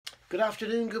Good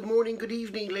afternoon, good morning, good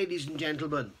evening, ladies and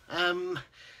gentlemen.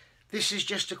 This is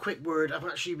just a quick word. I'm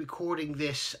actually recording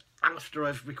this after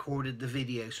I've recorded the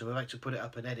video, so I like to put it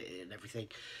up and edit it and everything.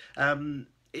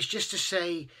 It's just to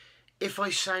say, if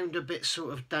I sound a bit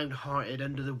sort of downhearted,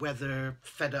 under the weather,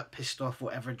 fed up, pissed off,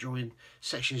 whatever, during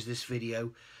sections of this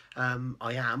video,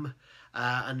 I am.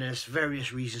 And there's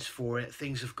various reasons for it.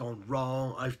 Things have gone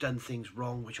wrong. I've done things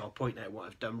wrong, which I'll point out what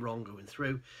I've done wrong going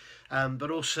through.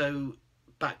 But also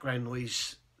background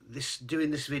noise.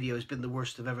 Doing this video has been the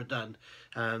worst I've ever done.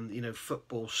 You know,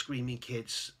 football, screaming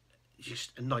kids,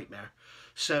 just a nightmare.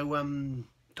 So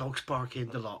dogs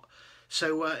barking a lot.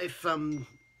 So if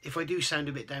I do sound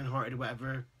a bit downhearted or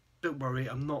whatever, don't worry.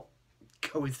 I'm not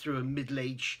going through a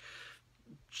middle-age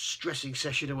stressing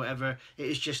session or whatever. It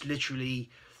is just literally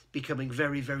becoming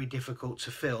very, very difficult to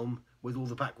film with all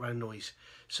the background noise.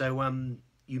 So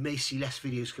you may see less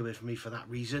videos coming from me for that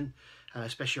reason,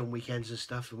 especially on weekends and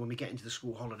stuff. And when we get into the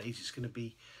school holidays, it's going to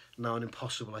be now an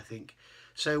impossible, I think.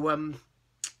 So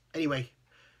anyway,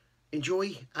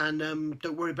 enjoy, and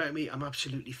don't worry about me. I'm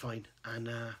absolutely fine, and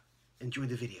enjoy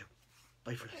the video.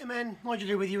 Bye for now. Hey man, Nigel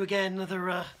here with you again.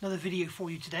 Another video for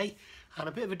you today, and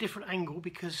a bit of a different angle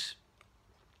because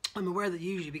I'm aware that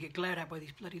usually we get glared at by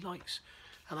these bloody lights,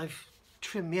 and I've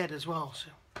trimmed my head as well, so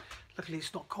luckily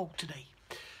it's not cold today.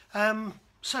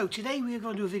 So today we are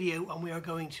going to do a video, and we are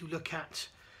going to look at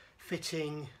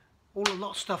fitting a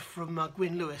lot of stuff from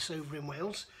Gwyn Lewis over in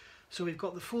Wales. So we've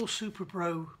got the full Super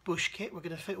Pro bush kit. We're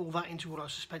going to fit all that into all our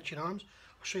suspension arms.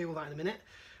 I'll show you all that in a minute.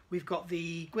 We've got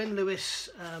the Gwyn Lewis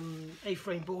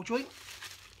A-frame ball joint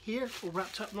here, all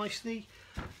wrapped up nicely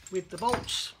with the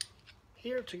bolts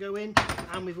here to go in,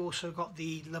 and we've also got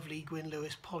the lovely Gwyn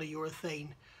Lewis polyurethane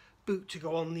boot to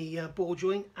go on the ball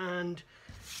joint, and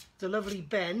the lovely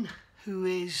Ben, who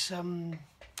is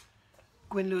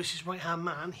Gwyn Lewis's right hand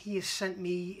man, he has sent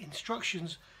me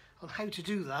instructions on how to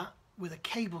do that with a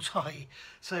cable tie.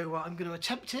 So I'm going to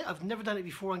attempt it. I've never done it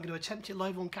before. I'm going to attempt it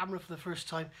live on camera for the first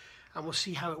time, and we'll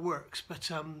see how it works,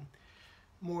 but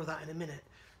more of that in a minute.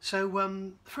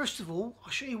 So first of all,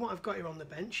 I'll show you what I've got here on the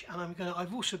bench, and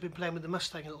I've also been playing with the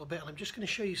Mustang a little bit, and I'm just going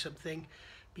to show you something,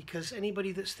 because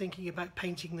anybody that's thinking about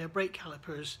painting their brake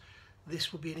calipers,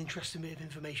 this will be an interesting bit of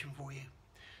information for you.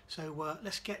 So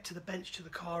let's get to the bench, to the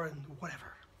car, and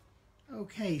whatever.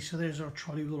 Okay, so there's our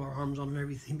trolley with all our arms on and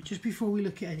everything, but just before we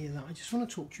look at any of that, I just want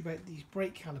to talk to you about these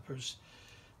brake calipers.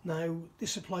 Now,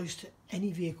 this applies to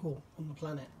any vehicle on the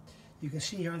planet. You can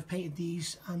see here I've painted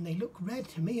these, and they look red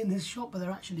to me in this shot, but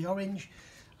they're actually orange.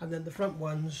 And then the front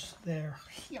ones, they're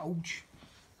huge.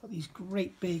 Got these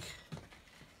great big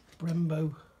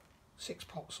Brembo 6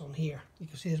 pots on here. You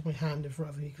can see there's my hand in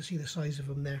front of them. You can see the size of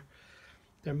them there.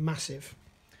 They're massive,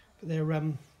 but they're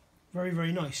very,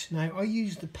 very nice. Now, I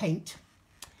use the paint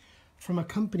from a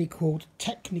company called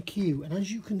Technique, and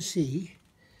as you can see,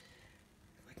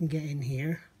 if I can get in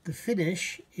here, the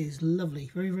finish is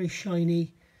lovely, very, very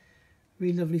shiny.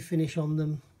 Really lovely finish on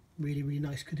them, really, really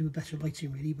nice. Could do with better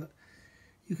lighting really, but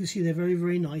you can see they're very,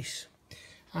 very nice.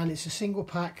 And it's a single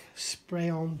pack spray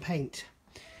on paint.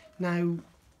 Now,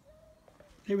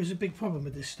 there is a big problem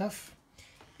with this stuff.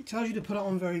 It tells you to put it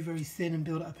on very, very thin and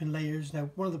build it up in layers. Now,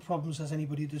 one of the problems, as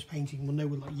anybody who does painting will know,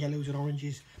 with like yellows and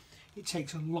oranges, it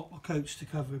takes a lot of coats to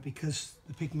cover because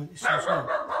the pigment is so small.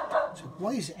 So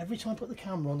why is it every time I put the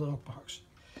camera on, the dog barks?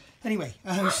 Anyway,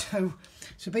 so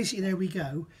basically there we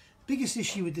go. Biggest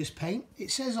issue with this paint,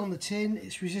 it says on the tin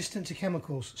it's resistant to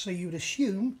chemicals, so you would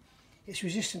assume it's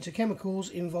resistant to chemicals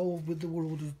involved with the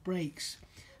world of brakes,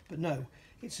 but no,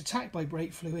 it's attacked by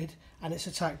brake fluid and it's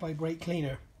attacked by brake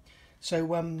cleaner.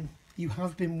 So you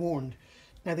have been warned.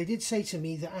 Now, they did say to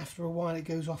me that after a while it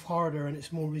goes off harder and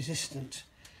it's more resistant,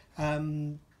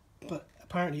 but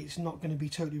apparently it's not going to be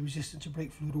totally resistant to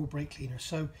brake fluid or brake cleaner.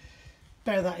 So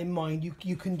bear that in mind.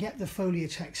 You can get the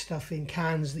Foliatech stuff in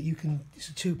cans that you can, it's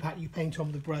a 2-pack you paint on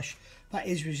with the brush. That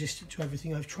is resistant to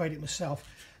everything. I've tried it myself.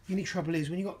 The only trouble is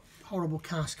when you've got horrible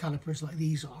cast calipers like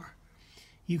these are,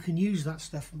 you can use that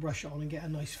stuff and brush it on and get a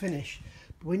nice finish.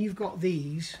 But when you've got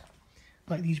these,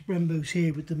 like these Brembos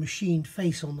here with the machined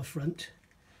face on the front,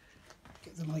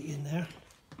 get the light in there,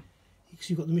 because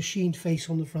you've got the machined face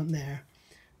on the front there,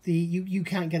 you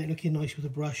can't get it looking nice with a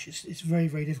brush. It's very,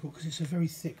 very difficult because it's a very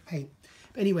thick paint.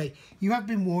 But anyway, you have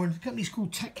been warned. The company's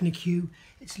called Technique.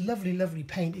 It's lovely, lovely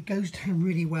paint. It goes down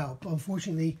really well, but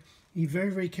unfortunately, you're very,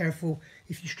 very careful.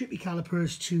 If you strip your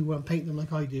calipers to paint them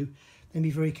like I do, then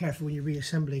be very careful when you're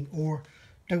reassembling, or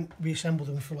don't reassemble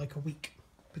them for like a week.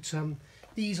 But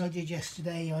these I did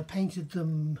yesterday. I painted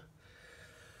them,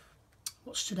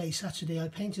 what's today, Saturday? I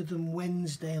painted them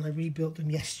Wednesday and I rebuilt them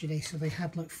yesterday, so they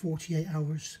had like 48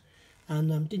 hours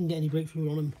and didn't get any breakthrough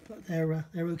on them, but they're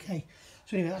okay.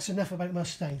 So anyway, that's enough about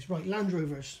Mustangs. Right, Land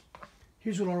Rovers.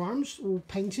 Here's all our arms, all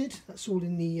painted. That's all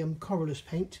in the Corollas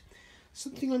paint.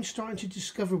 Something I'm starting to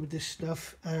discover with this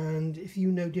stuff, and if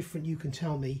you know different, you can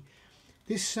tell me.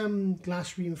 This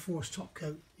glass reinforced top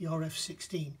coat, the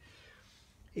RF16,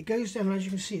 it goes down, and as you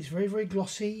can see, it's very, very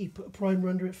glossy. You put a primer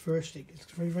under it first, it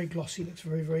looks very, very glossy, looks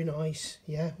very, very nice,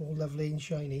 yeah, all lovely and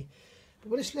shiny. But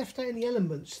when it's left out in the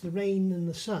elements, the rain and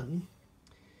the sun,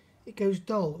 it goes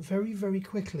dull very, very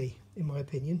quickly, in my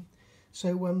opinion.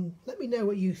 So let me know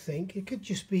what you think. It could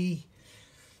just be,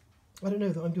 I don't know,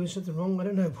 that I'm doing something wrong, I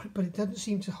don't know, but it doesn't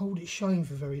seem to hold its shine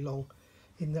for very long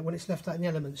in that when it's left out in the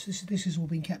elements. This has all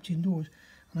been kept indoors.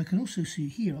 And I can also see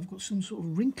here, I've got some sort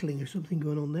of wrinkling or something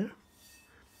going on there.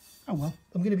 Oh well,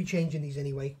 I'm going to be changing these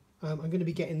anyway. I'm going to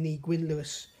be getting the Gwyn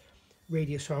Lewis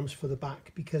radius arms for the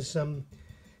back, because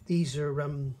these are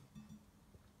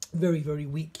very, very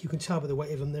weak. You can tell by the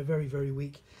weight of them, they're very, very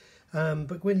weak.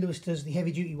 But Gwyn Lewis does the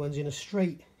heavy duty ones in a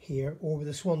straight here, or with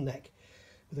a swan neck,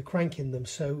 with a crank in them.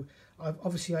 So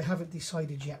obviously I haven't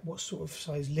decided yet what sort of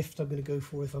size lift I'm going to go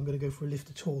for, if I'm going to go for a lift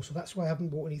at all. So that's why I haven't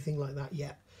bought anything like that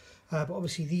yet. But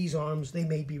obviously these arms, they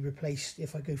may be replaced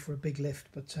if I go for a big lift,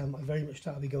 but I very much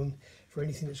doubt I'll be going for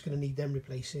anything that's going to need them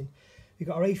replacing. We've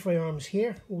got our A-frame arms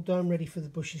here, all done, ready for the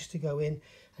bushes to go in.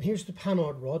 And here's the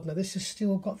Panhard rod. Now this has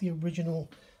still got the original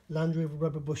Land Rover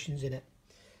rubber bushings in it.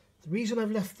 The reason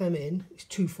I've left them in is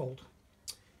twofold.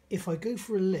 If I go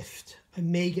for a lift, I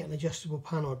may get an adjustable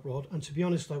Panhard rod, and to be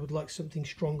honest, I would like something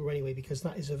stronger anyway, because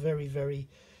that is a very, very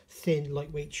thin,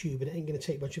 lightweight tube, and it ain't going to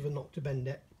take much of a knock to bend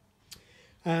it.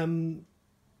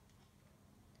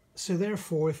 So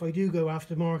therefore, if I do go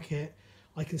aftermarket,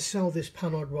 I can sell this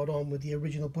Panhard rod on with the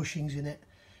original bushings in it,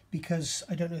 because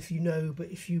I don't know if you know,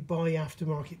 but if you buy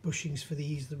aftermarket bushings for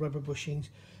these, the rubber bushings,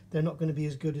 they're not going to be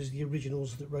as good as the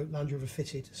originals that Land Rover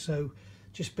fitted. So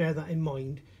just bear that in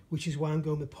mind, which is why I'm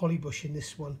going with poly bush in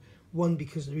this one. One,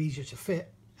 because they're easier to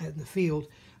fit out in the field,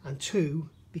 and two,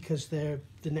 because they're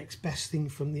the next best thing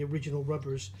from the original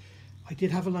rubbers. I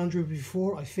did have a Land Rover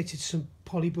before. I fitted some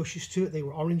poly bushes to it. They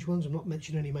were orange ones. I'm not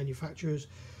mentioning any manufacturers,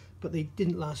 but they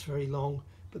didn't last very long,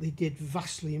 but they did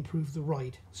vastly improve the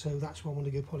ride. So that's why I want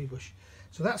to go poly bush.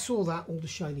 So that's all the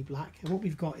shiny black. And what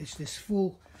we've got is this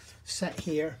full set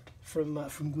here from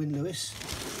Gwyn Lewis.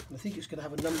 And I think it's going to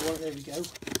have a number on it. There we go.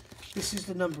 This is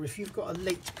the number. If you've got a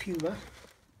late Puma,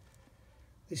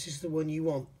 this is the one you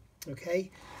want.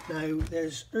 Okay. Now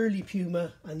there's early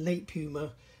Puma and late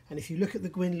Puma. And if you look at the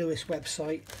Gwyn Lewis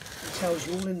website, it tells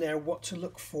you all in there what to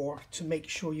look for to make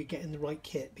sure you're getting the right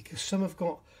kit. Because some have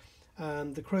got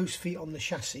the crow's feet on the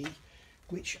chassis,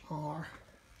 which are,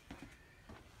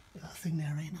 that thing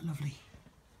there, ain't that lovely?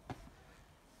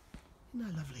 Isn't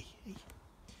that lovely?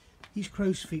 These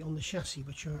crow's feet on the chassis,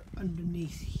 which are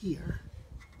underneath here,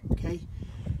 okay?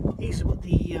 These are what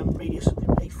the radius of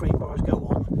the A-frame bars go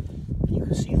on. And you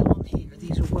can see them on here.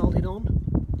 These are welded on.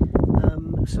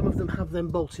 Some of them have them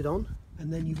bolted on,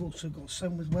 and then you've also got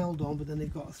some with weld on, but then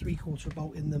they've got a 3/4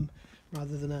 bolt in them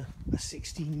rather than a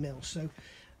 16mm. So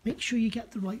make sure you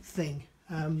get the right thing.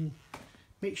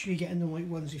 Make sure you're getting the right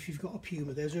ones if you've got a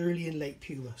Puma. There's early and late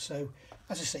Puma. So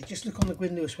as I say, just look on the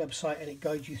Gwyn Lewis website and it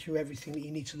guides you through everything that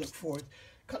you need to look for.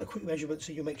 Cut a quick measurement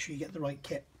so you'll make sure you get the right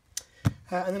kit.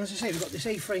 And then as I say, we've got this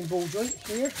A-frame ball joint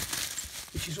here,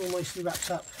 which is all nicely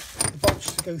wrapped up. The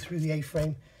bolts to go through the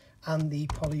A-frame and the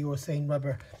polyurethane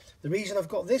rubber. The reason I've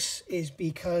got this is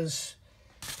because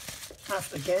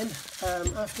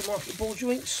aftermarket ball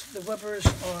joints, the rubbers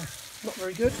are not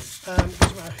very good.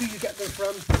 Doesn't matter who you get them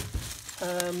from,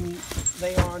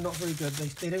 they are not very good.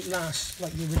 They don't last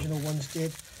like the original ones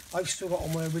did. I've still got all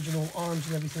my original arms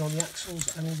and everything on the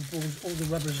axles, and all the balls, all the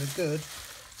rubbers are good,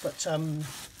 but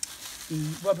the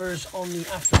rubbers on the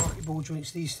aftermarket ball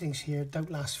joints, these things here, don't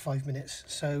last 5 minutes.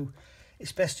 So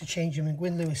it's best to change them, and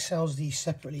Gwyn Lewis sells these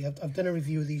separately. I've done a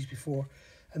review of these before,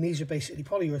 and these are basically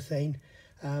polyurethane,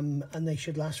 and they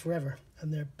should last forever,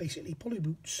 and they're basically poly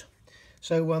boots.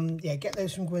 So yeah, get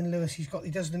those from Gwyn Lewis. He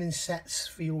does them in sets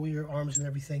for all your arms and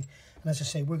everything. And as I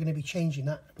say, we're going to be changing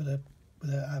that with a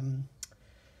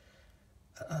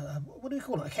what do we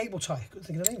call it? A cable tie. Couldn't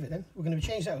think of the name of it then. We're going to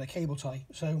change that with a cable tie.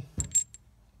 So,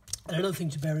 and another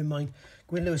thing to bear in mind,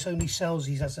 Gwyn Lewis only sells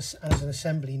these as an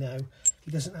assembly now.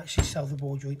 He doesn't actually sell the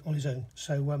ball joint on his own.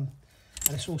 So and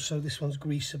it's also, this one's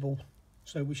greasable,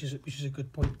 so which is a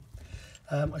good point.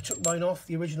 I took mine off,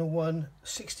 the original one,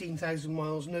 16,000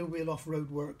 miles, no real off-road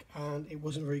work, and it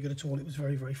wasn't very good at all. It was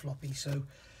very, very floppy, so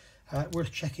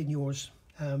worth checking yours.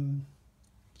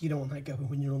 You don't want that going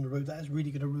when you're on the road. That is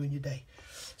really going to ruin your day.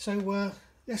 So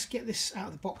let's get this out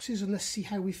of the boxes and let's see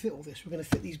how we fit all this. We're going to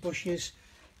fit these bushes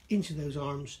into those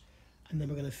arms, and then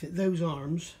we're going to fit those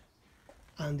arms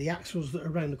and the axles that are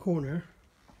around the corner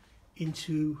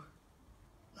into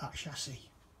that chassis.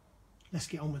 Let's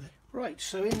get on with it. Right,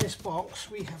 so in this box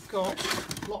we have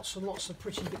got lots and lots of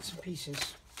pretty bits and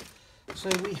pieces. So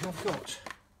we have got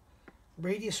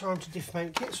radius arm to diff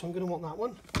mount kit, so I'm going to want that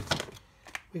one.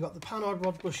 We've got the Panhard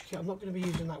rod bush kit, I'm not going to be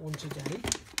using that one today.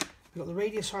 We've got the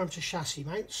radius arm to chassis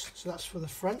mounts, so that's for the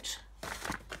front.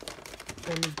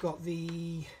 Then we've got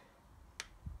the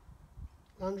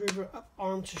Land Rover up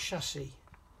arm to chassis.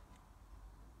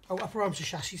 Oh, upper arm to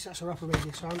chassis, so that's our upper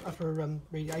radius arm, upper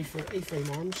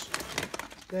A-frame arms.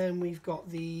 Then we've got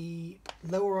the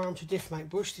lower arm to diff mount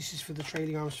bush, this is for the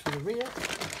trailing arms for the rear.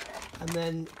 And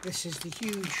then this is the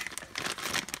huge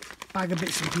bag of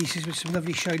bits and pieces with some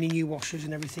lovely shiny new washers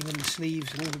and everything, and the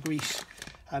sleeves and all the grease.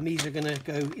 These are going to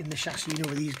go in the chassis. You know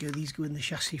where these go in the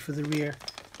chassis for the rear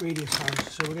radius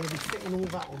arms. So we're going to be fitting all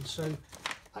that on. So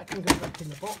that can go back in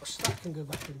the box, that can go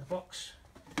back in the box.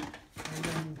 And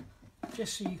then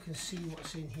just so you can see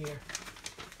what's in here,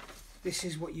 this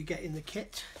is what you get in the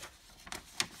kit.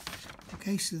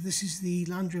 Okay, so this is the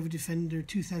Land Rover Defender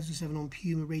 2007 on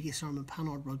Puma radius arm and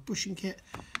Panhard rod bushing kit,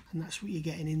 and that's what you're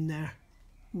getting in there,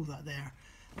 all that there.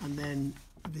 And then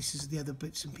this is the other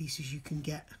bits and pieces you can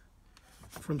get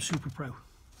from Super Pro.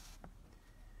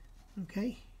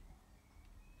 Okay,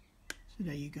 so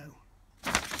there you go.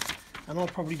 And I'll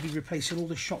probably be replacing all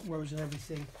the shock rows and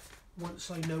everything once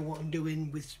I know what I'm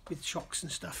doing with shocks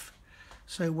and stuff.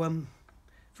 So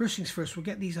first things first, we'll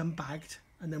get these unbagged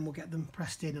and then we'll get them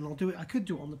pressed in, and I'll do it. I could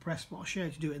do it on the press, but I'll share how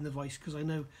to do it in the Vice because I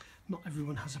know not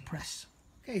everyone has a press.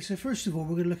 Okay, so first of all,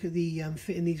 we're going to look at the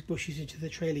fitting these bushes into the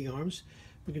trailing arms.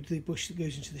 We're going to do the bush that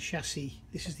goes into the chassis.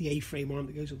 This is the A-frame arm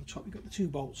that goes on the top. You've got the two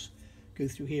bolts go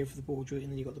through here for the ball joint,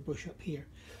 and then you've got the bush up here.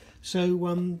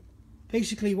 So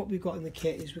basically what we've got in the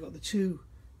kit is we've got the two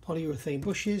polyurethane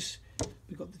bushes,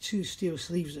 we've got the two steel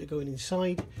sleeves that are going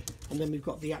inside, and then we've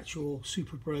got the actual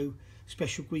Super Pro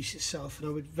special grease itself. And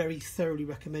I would very thoroughly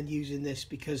recommend using this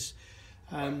because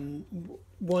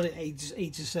one, it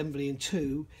aids assembly, and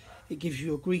two, it gives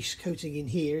you a grease coating in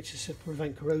here to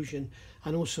prevent corrosion,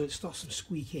 and also it stops them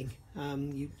squeaking.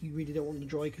 You really don't want them to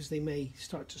dry because they may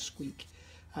start to squeak.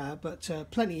 But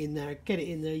plenty in there, get it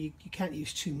in there, you can't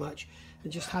use too much,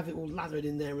 and just have it all lathered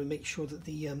in there and make sure that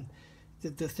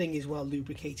the thing is well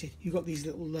lubricated. You've got these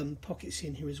little pockets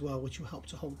in here as well which will help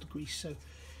to hold the grease, so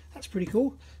that's pretty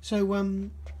cool. So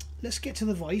let's get to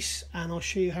the Vice and I'll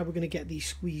show you how we're going to get these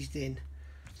squeezed in.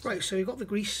 Right, so we've got the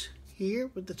grease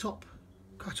here with the top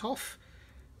cut off.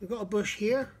 We've got a bush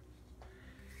here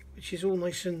which is all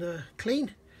nice and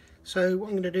clean. So what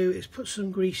I'm going to do is put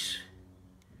some grease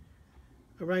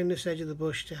around this edge of the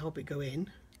bush to help it go in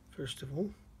first of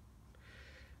all,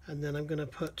 and then I'm going to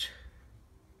put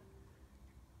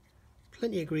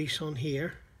plenty of grease on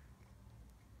here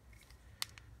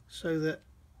so that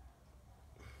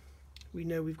we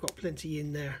know we've got plenty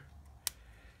in there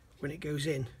when it goes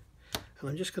in. And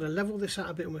I'm just going to level this out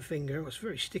a bit with my finger. It's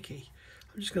very sticky.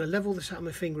 I'm just going to level this out with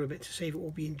my finger a bit to save it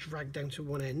all being dragged down to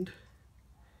one end.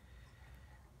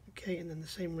 Okay, and then the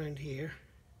same round here,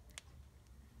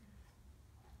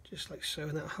 just like so,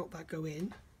 and that'll help that go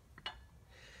in.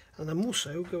 And I'm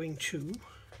also going to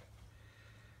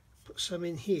put some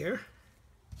in here.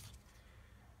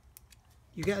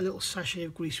 You get a little sachet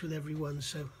of grease with every one,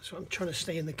 so I'm trying to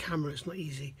stay in the camera, it's not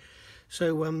easy.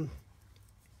 So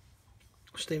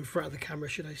stay in front of the camera,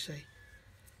 should I say.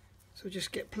 So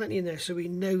just get plenty in there so we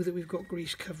know that we've got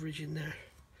grease coverage in there.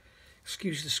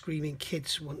 Excuse the screaming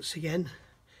kids once again.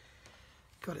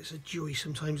 God, it's a joy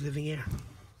sometimes living here.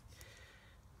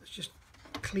 Let's just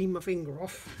clean my finger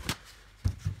off.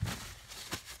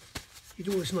 You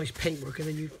do all this nice paintwork and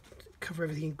then you cover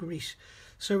everything in grease.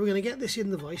 So we're going to get this in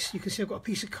the Vice. You can see I've got a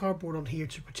piece of cardboard on here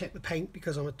to protect the paint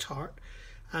because I'm a tart.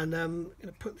 And I'm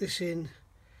going to put this in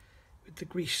with the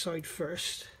grease side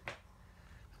first.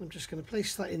 I'm just going to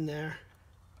place that in there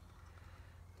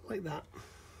like that.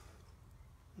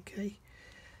 Okay,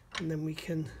 and then we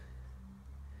can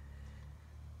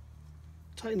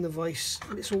tighten the Vice,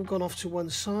 and it's all gone off to one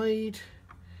side.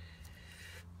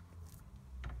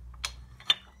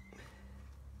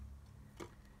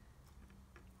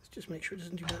 Let's just make sure it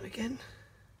doesn't do that again.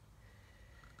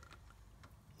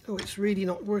 Oh, it's really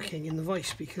not working in the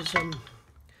Vice because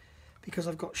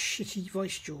I've got shitty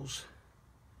Vice jaws.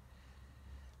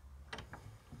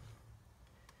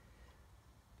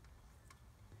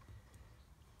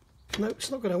 No,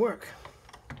 it's not going to work.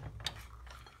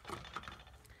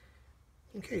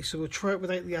 Okay, so we'll try it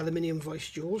without the aluminium Vice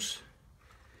jaws.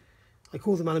 I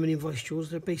call them aluminium vice jaws.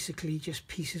 They're basically just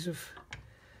pieces of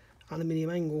aluminium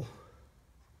angle.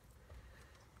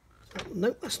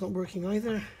 Nope, that's not working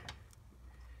either.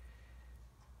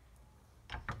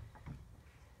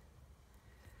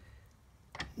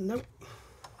 Nope.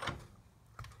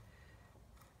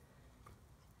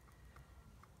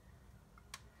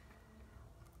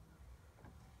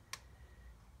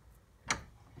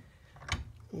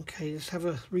 Okay, let's have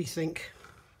a rethink.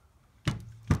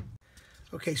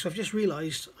 Okay, so I've just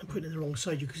realised I'm putting it in the wrong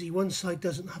side. You can see one side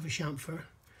doesn't have a chamfer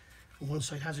and one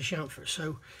side has a chamfer.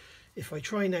 So if I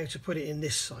try now to put it in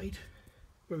this side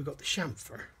where we've got the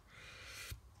chamfer,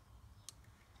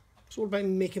 it's all about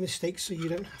making mistakes so you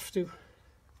don't have to.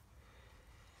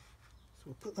 So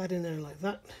we'll put that in there like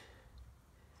that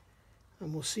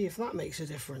and we'll see if that makes a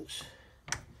difference.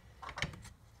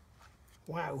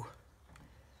 Wow,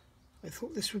 I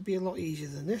thought this would be a lot easier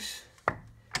than this,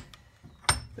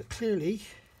 but clearly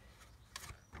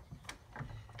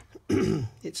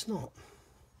it's not.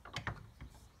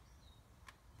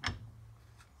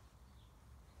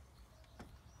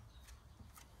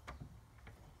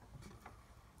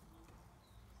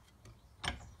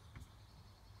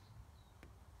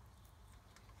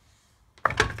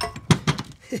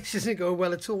 This isn't going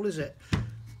well at all, is it? I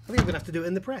think I'm going to have to do it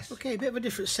in the press. Okay, a bit of a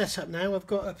different setup now. I've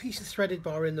got a piece of threaded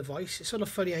bar in the vise. It's on a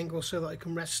funny angle so that I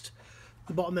can rest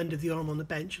the bottom end of the arm on the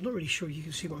bench. I'm not really sure you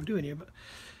can see what I'm doing here, but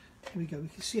here we go. We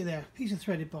can see it there. Piece of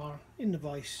threaded bar in the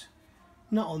vise.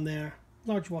 Nut on there.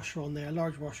 Large washer on there.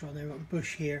 Large washer on there. We've got the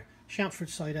bush here. Chamfered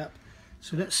side up.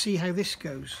 So let's see how this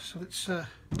goes. So let's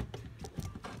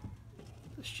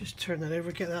just turn that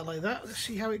over, get that like that. Let's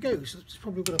see how it goes. It's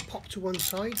probably going to pop to one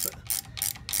side, but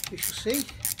we shall see.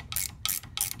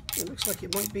 It looks like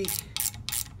it might be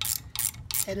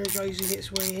energising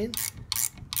its way in.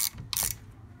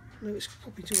 No, it's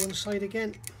popping to one side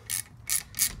again.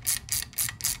 So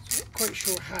I'm not quite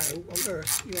sure how on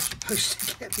earth you're supposed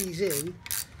to get these in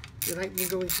without them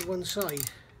going to one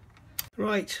side.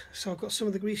 Right, so I've got some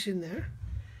of the grease in there.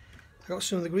 I got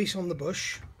some of the grease on the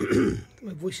bush.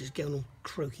 My voice is getting all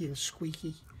croaky and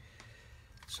squeaky.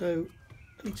 So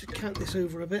I need to cant this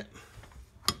over a bit.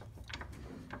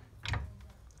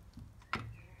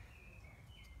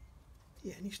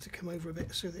 Yeah, it needs to come over a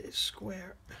bit so that it's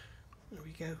square. There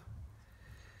we go.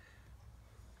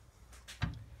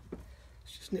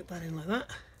 Let's just nip that in like that.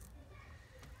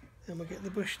 Then we'll get the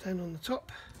bush down on the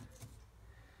top.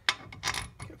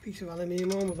 Get a piece of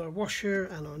aluminium on with our washer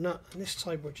and our nut. And this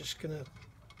time we're just going to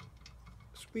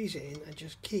squeeze it in and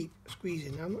just keep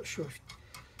squeezing. Now I'm not sure if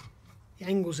the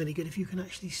angle's any good, if you can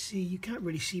actually see. You can't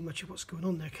really see much of what's going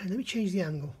on there, can you? Let me change the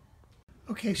angle.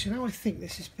 Okay, so now I think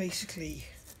this is basically...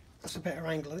 That's a better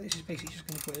angle. I think this is basically just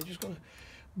going to put it. I'm just going to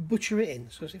butcher it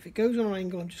in. So if it goes on an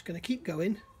angle, I'm just going to keep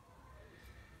going.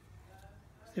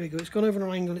 There we go. It's gone over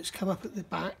an angle. It's come up at the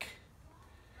back.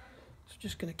 So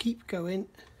just going to keep going.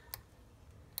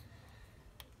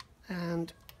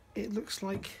 And it looks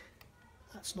like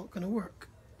that's not going to work.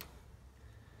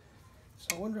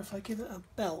 So I wonder if I give it a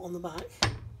belt on the back,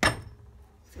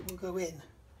 if it will go in.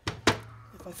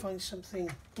 If I find something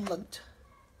blunt,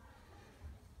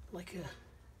 like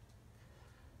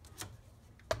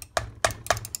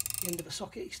the end of a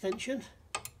socket extension,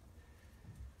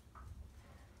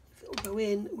 if it'll go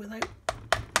in without,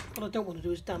 what I don't want to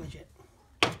do is damage it.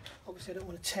 Obviously I don't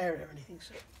want to tear it or anything,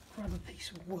 so grab a piece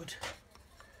of wood,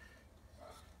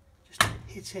 just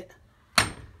hit it.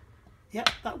 Yep,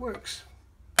 that works.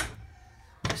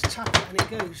 Just tap it and it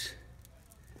goes.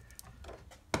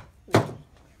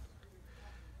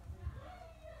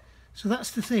 So that's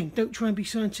the thing, don't try and be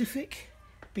scientific,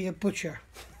 be a butcher.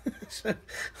 So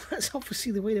that's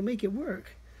obviously the way to make it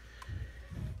work.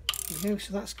 There we go,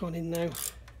 so that's gone in now.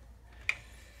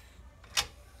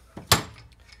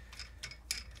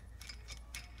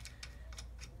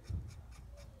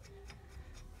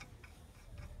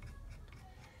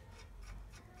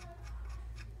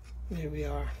 There we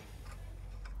are.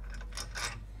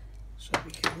 So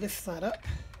we can lift that up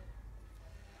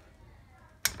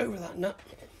over that nut,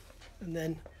 and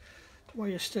then while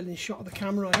you're still in shot of the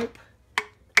camera, I hope,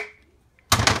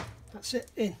 that's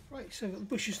it, in. Right, so I've got the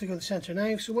bushes to go in the centre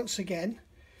now. So once again,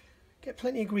 get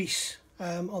plenty of grease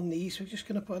on these. We're just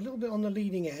going to put a little bit on the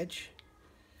leading edge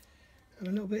and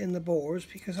a little bit in the bores,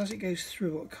 because as it goes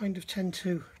through it'll kind of tend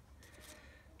to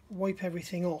wipe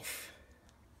everything off.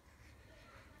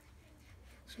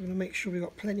 So we're going to make sure we've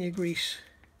got plenty of grease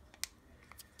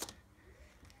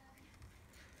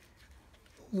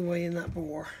all the way in that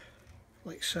bore,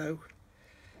 like so.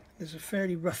 There's a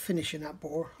fairly rough finish in that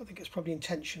bore. I think it's probably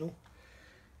intentional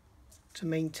to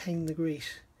maintain the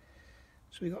grease.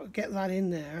 So we've got to get that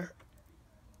in there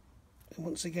And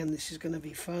once again, this is going to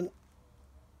be fun.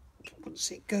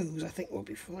 Once it goes, I think we'll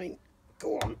be fine.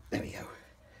 Go on, there we go.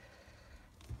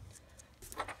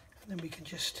 And then we can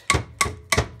just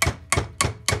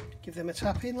give them a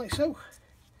tap in like so.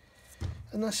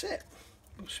 And that's it.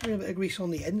 We'll smear a bit of grease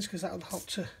on the ends because that'll help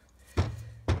to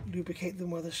lubricate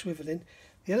them while they're swiveling.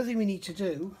 The other thing we need to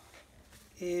do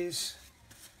is,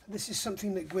 this is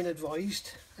something that Gwyn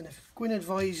advised, and if Gwyn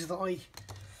advised that I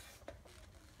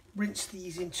rinse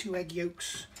these in 2 egg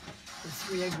yolks and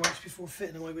 3 egg whites before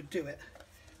fitting them, I would do it.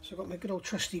 So I've got my good old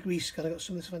trusty grease gun. I've got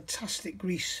some of this fantastic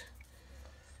grease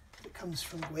that comes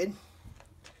from Gwyn,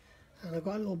 and I've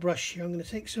got a little brush here. I'm going to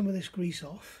take some of this grease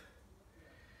off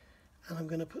and I'm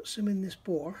going to put some in this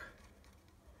bore,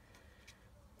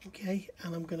 okay,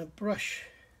 and I'm going to brush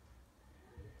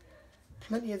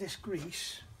plenty of this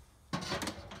grease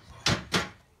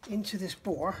into this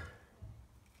bore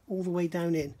all the way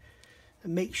down in,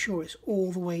 and make sure it's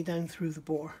all the way down through the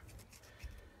bore,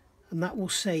 and that will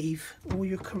save all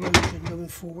your corrosion going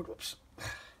forward. Whoops.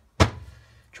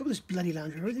 Trouble with this bloody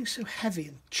laundry, everything's so heavy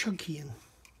and chunky, and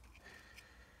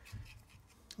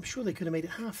I'm sure they could have made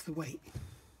it half the weight,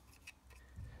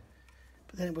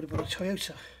 but then it would have been a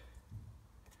Toyota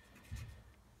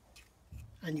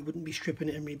and you wouldn't be stripping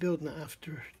it and rebuilding it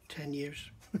after 10 years.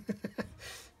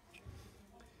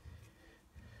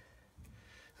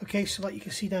 Okay, so like you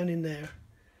can see down in there,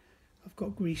 I've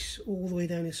got grease all the way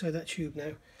down inside that tube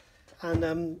now,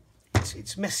 and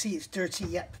it's messy, it's dirty,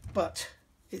 yep, but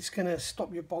it's going to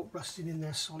stop your bolt rusting in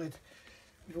there solid.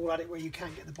 We've all had it where you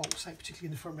can't get the bolts out, particularly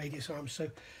in the front radius arms, so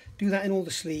do that in all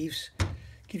the sleeves.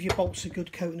 Give your bolts a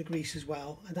good coating of grease as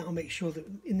well, and that'll make sure that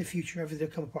in the future everything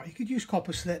will come apart. You could use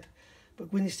copper slip, but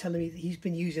Gwyn is telling me that he's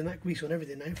been using that grease on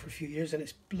everything now for a few years, and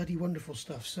it's bloody wonderful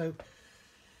stuff. So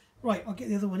right, I'll get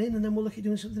the other one in and then we'll look at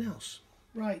doing something else.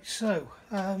 Right, so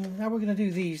now we're going to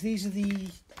do these. These are the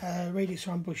radius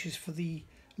arm bushes for the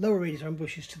lower radius arm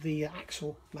bushes to the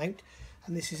axle mount,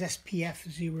 and this is SPF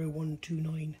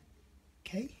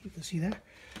 0129K, you can see there.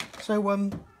 So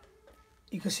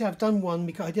you can see I've done one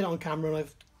because I did it on camera and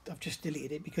I've just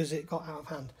deleted it because it got out of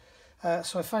hand.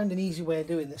 So I found an easy way of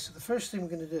doing this. So the first thing we're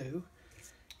going to do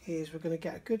is we're going to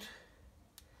get a good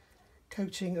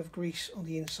coating of grease on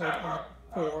the inside on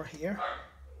the bore here.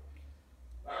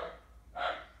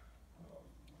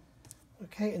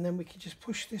 Okay, and then we can just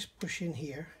push this bush in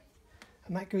here,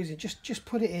 and that goes in. Just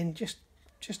put it in just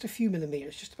a few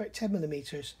millimeters, just about 10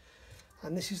 millimeters.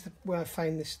 And this is where I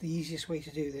found this the easiest way to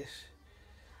do this.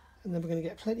 And then we're going to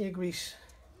get plenty of grease.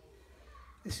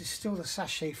 This is still the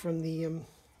sachet from the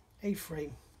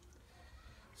A-frame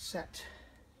set.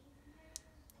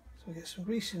 So we get some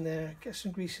grease in there, get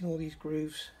some grease in all these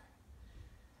grooves,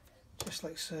 just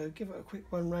like so. Give it a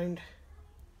quick one round.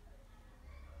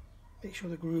 Make sure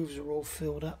the grooves are all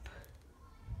filled up,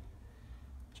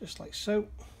 just like so.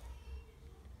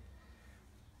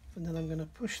 And then I'm going to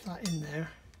push that in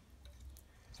there,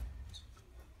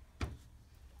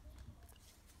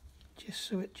 just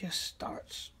so it just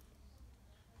starts.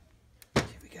 Here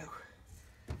we go.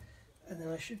 And then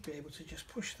I should be able to just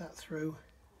push that through,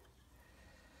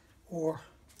 or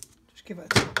just give it a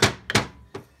tap.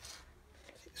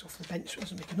 Take this off the bench so it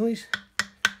doesn't make a noise.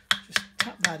 Just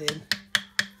tap that in.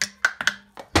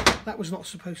 That was not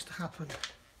supposed to happen.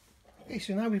 Okay,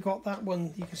 so now we've got that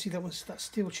one. You can see that that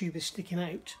steel tube is sticking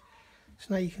out.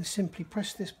 So now you can simply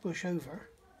press this bush over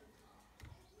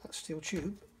that steel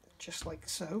tube, just like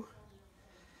so.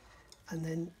 And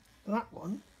then that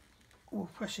one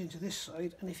will press into this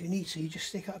side, and if you need to, you just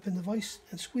stick it up in the vise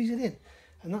and squeeze it in.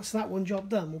 And that's that one job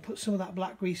done. We'll put some of that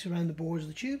black grease around the bores of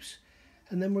the tubes,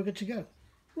 and then we're good to go.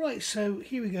 Right, so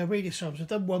here we go, radius arms. I've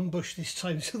done one bush this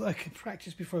time so that I can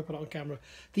practice before I put it on camera.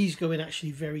 These go in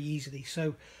actually very easily.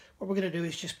 So what we're going to do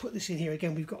is just put this in here.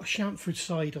 Again, we've got a chamfered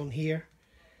side on here,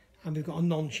 and we've got a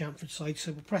non-chamfered side,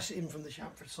 so we'll press it in from the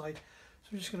chamfered side. So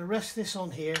we're just going to rest this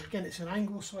on here. Again, it's an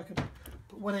angle, so I can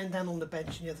put one end down on the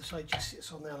bench and the other side just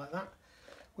sits on there like that.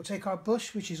 We'll take our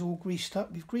bush, which is all greased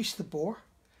up. We've greased the bore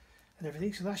and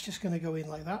everything, so that's just going to go in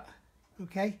like that.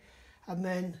 Okay, and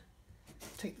then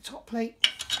take the top plate,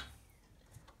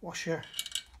 washer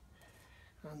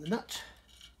and the nut,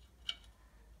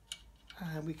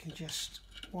 and we can just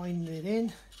wind it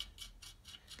in.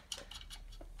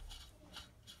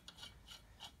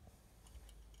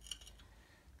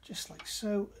 Just like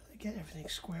so, get everything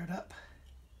squared up.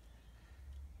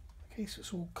 Okay, so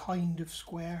it's all kind of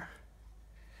square.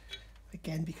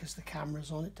 Again, because the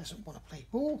camera's on, it doesn't want to play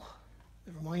ball.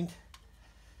 Never mind.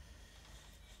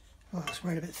 Oh, it's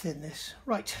wearing a bit thin, this.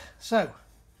 Right, so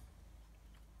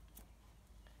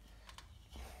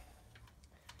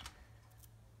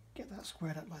get that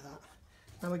squared up like that.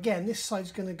 Now again, this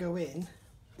side's going to go in.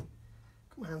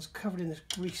 My hand's covered in this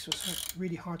grease, so it's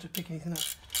really hard to pick anything up.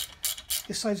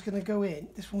 This side's going to go in,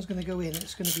 this one's going to go in, and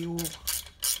it's going to be all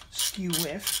skew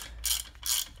with.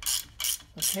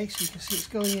 Okay, so you can see it's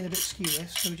going in a bit skew with,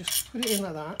 so we just put it in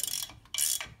like that.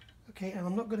 Okay, and I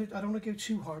don't want to go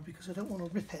too hard because I don't want to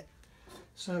rip it.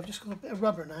 So I've just got a bit of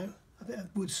rubber now, a bit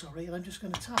of wood, sorry, and I'm just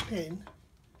going to tap in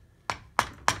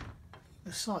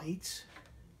the sides,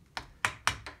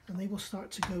 and they will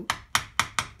start to go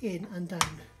in and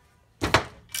down.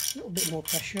 A little bit more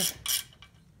pressure.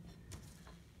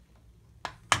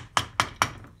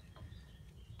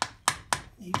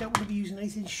 You don't want to be using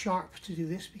anything sharp to do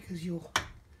this because you'll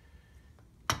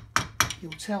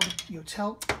tear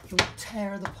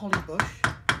the poly bush.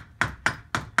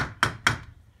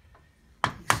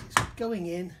 You see it's going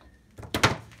in.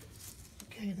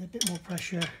 Okay, and a bit more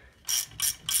pressure.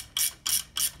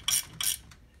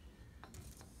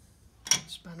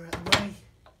 Spanner out of the way.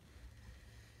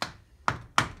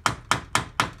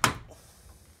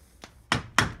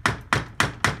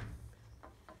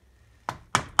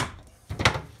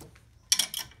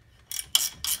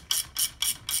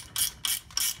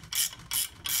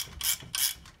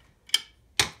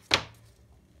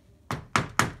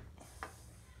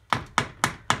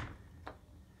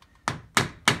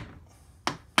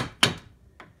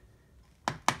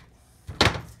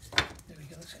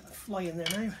 It's going to fly in there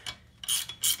now.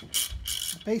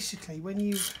 And basically, when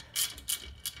you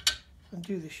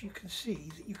undo this, you can see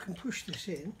that you can push this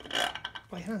in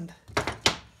by hand.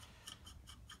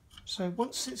 So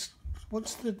once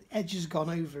the edge has gone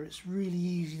over, it's really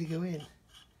easy to go in.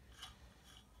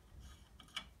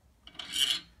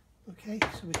 Okay,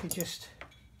 so we can just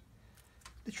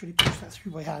literally push that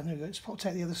through by hand. There we go. It's popped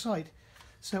out the other side.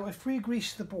 So I've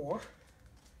pre-greased the bore.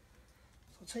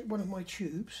 So I'll take one of my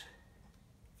tubes.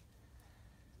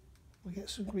 We'll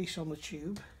get some grease on the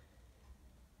tube.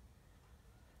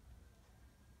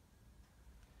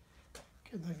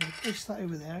 Okay, I'm going to place that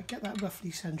over there, get that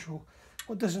roughly central.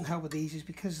 What doesn't help with these is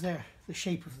because they're the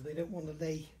shape of them, they don't want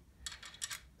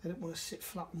to sit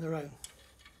flat on their own.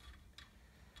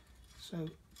 So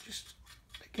just,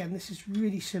 again, this is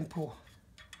really simple.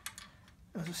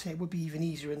 As I say, it would be even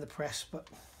easier in the press, but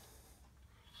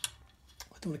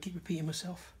I don't want to keep repeating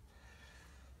myself.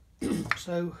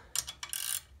 So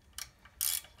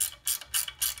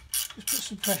just put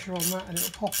some pressure on that and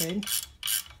it'll pop in.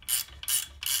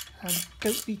 And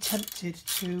don't be tempted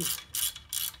to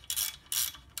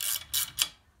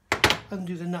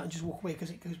undo the nut and just walk away because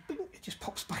it goes boom, it just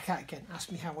pops back out again.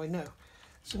 Ask me how I know.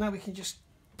 So now we can just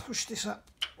push this up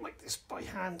like this by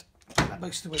hand, get that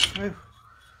most of the way through,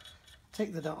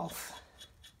 take the nut off.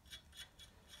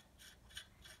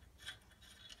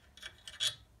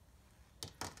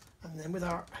 And then with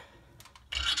our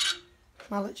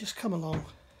mallet, just come along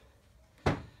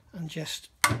and just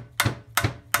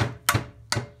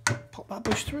pop that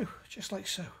bush through, just like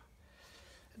so.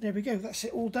 And there we go, that's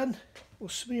it all done. We'll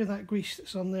smear that grease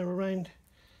that's on there around.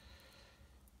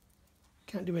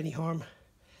 Can't do any harm.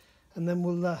 And then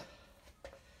we'll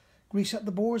grease up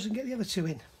the bores and get the other two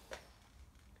in.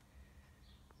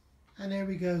 And there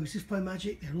we go, as if by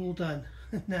magic, they're all done.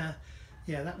 Nah,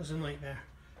 yeah, that was a nightmare.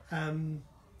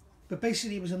 But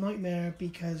basically it was a nightmare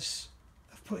because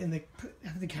of having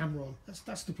the camera on.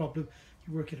 That's the problem.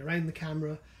 You're working around the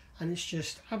camera and it's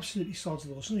just absolutely sods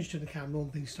law. As soon as you turn the camera on,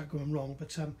 things start going wrong.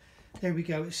 But there we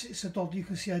go. It's a doddle. You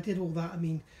can see I did all that. I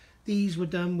mean, these were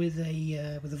done with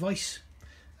a vice.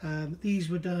 These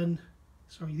were done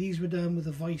with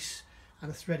a vice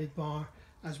and a threaded bar,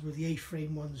 as were the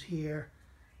A-frame ones here,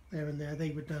 there and there.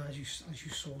 They were done as you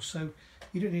saw. So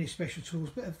you don't need any special tools.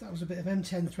 But that was a bit of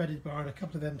M10 threaded bar and a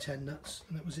couple of M10 nuts,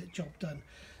 and that was it. Job done.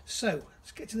 So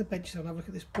let's get to the bench now and have a look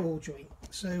at this ball joint.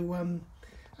 So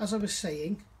as I was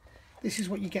saying, this is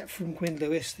what you get from Gwyn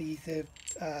Lewis, the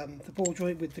ball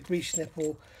joint with the grease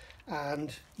nipple,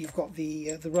 and you've got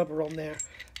the rubber on there.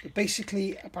 But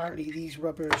basically, apparently these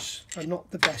rubbers are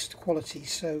not the best quality,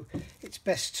 so it's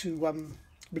best to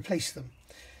replace them.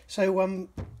 So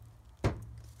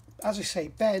as I say,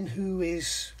 Ben, who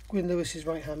is Gwyn Lewis's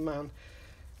right-hand man,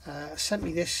 sent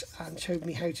me this and showed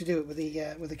me how to do it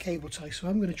with a cable tie. So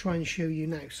I'm going to try and show you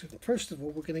now. So first of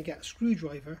all, we're going to get a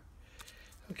screwdriver,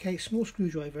 okay, small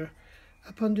screwdriver,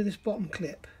 up under this bottom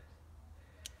clip,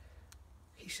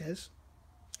 he says,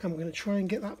 and we're going to try and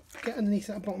get underneath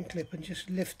that bottom clip and just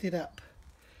lift it up.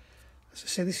 As I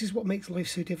say, this is what makes life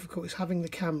so difficult, is having the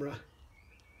camera.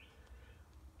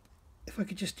 If I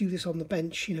could just do this on the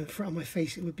bench, you know, in front of my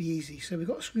face, it would be easy. So we've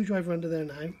got a screwdriver under there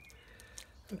now.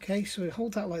 Okay, so we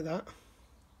hold that like that.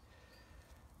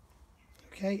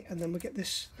 Okay, and then we'll get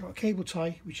this cable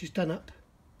tie, which is done up.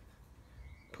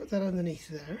 Put that underneath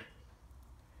there.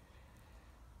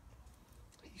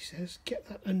 He says, get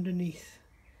that underneath.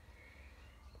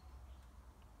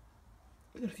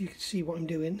 I don't know if you can see what I'm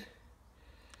doing.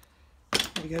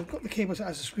 There we go. Got the cable tie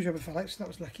as a screwdriver fell out, so that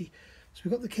was lucky. So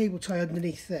we've got the cable tie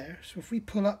underneath there. So if we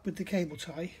pull up with the cable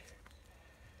tie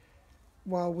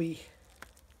while we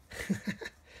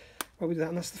while we do that,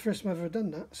 and that's the first time I've ever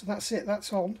done that. So that's it.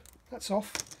 That's on. That's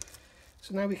off.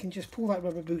 So now we can just pull that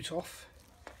rubber boot off.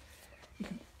 You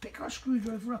can pick our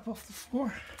screwdriver up off the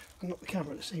floor and not the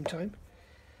camera at the same time.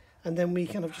 And then we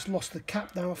kind of just lost the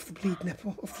cap now off the bleed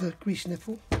nipple, off the grease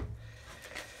nipple.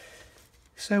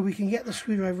 So we can get the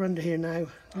screwdriver under here now,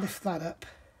 lift that up,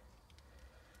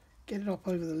 get it up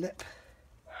over the lip,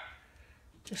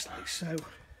 just like so.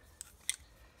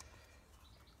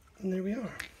 And there we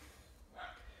are.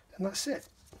 And that's it.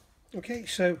 Okay,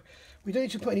 so we don't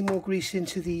need to put any more grease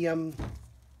into the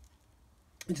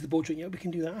ball joint yet. We can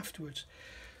do that afterwards.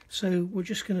 So we're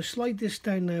just going to slide this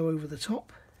down now over the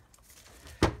top,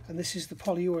 and this is the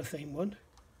polyurethane one.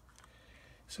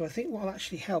 So I think what will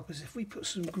actually help is if we put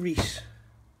some grease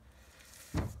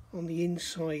on the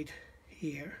inside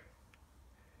here.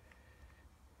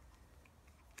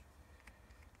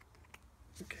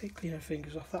 Okay, clean our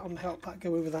fingers off. That will help that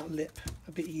go over that lip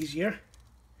a bit easier.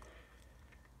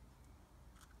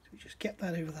 So we just get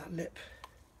that over that lip,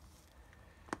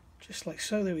 just like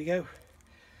so. There we go.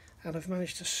 And I've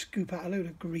managed to scoop out a load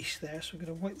of grease there, so I'm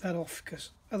going to wipe that off because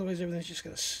otherwise everything's just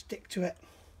going to stick to it.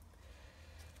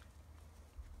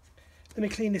 Let me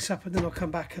clean this up and then I'll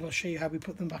come back and I'll show you how we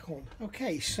put them back on.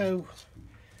 Okay, so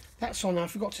that's on now. I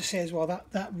forgot to say as well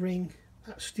that ring,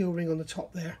 that steel ring on the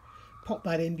top there, pop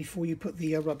that in before you put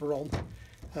the rubber on.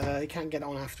 You can't get it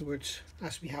on afterwards.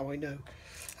 Ask me how I know.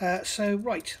 So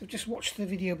right, I've just watched the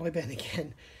video by Ben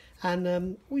again,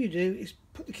 and all you do is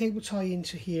put the cable tie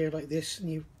into here like this,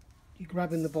 and you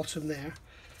grab in the bottom there.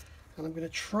 And I'm going to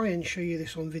try and show you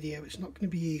this on video. It's not going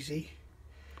to be easy,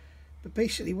 but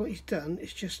basically what he's done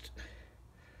is just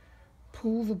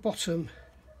pull the bottom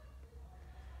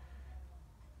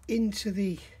into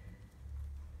the...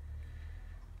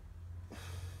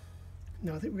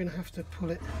 No, I think we're going to have to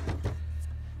put it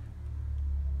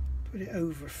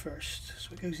over first.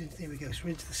 So it goes into, there we go, so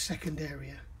we're into the second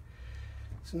area.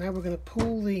 So now we're going to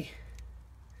pull the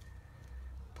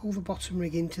bottom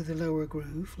rig into the lower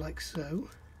groove, like so.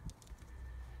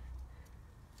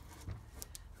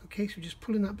 Okay, so we're just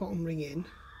pulling that bottom ring in.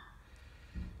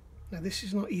 Now this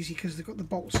is not easy because they've got the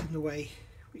bolts in the way,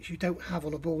 which you don't have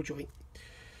on a ball joint,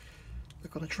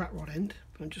 like on a track rod end.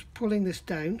 But I'm just pulling this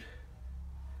down,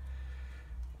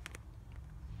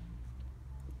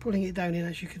 pulling it down in,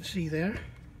 as you can see there.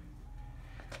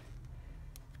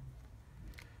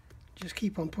 Just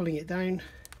keep on pulling it down,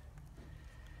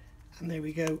 and there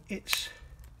we go, it's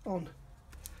on.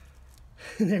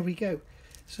 There we go.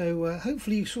 So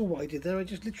hopefully you saw what I did there. I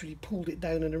just literally pulled it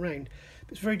down and around.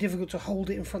 But it's very difficult to hold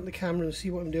it in front of the camera and see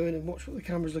what I'm doing and watch what the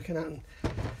camera's looking at, and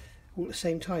all at the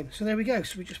same time. So there we go.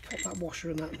 So we just pop that washer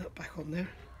and that nut back on there.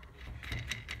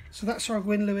 So that's our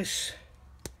Gwyn Lewis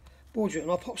ball joint,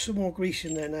 and I'll pop some more grease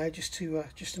in there now just to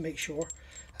make sure,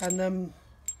 and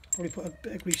probably put a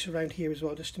bit of grease around here as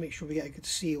well just to make sure we get a good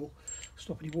seal,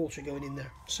 stop any water going in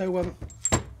there. So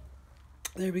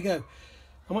there we go.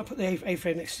 I might put the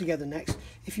A-frame next together next.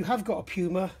 If you have got a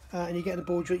Puma and you get a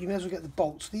ball joint, you may as well get the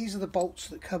bolts. These are the bolts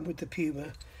that come with the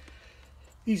Puma.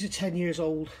 These are 10 years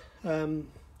old and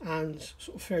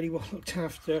sort of fairly well looked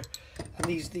after, and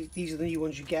these are the new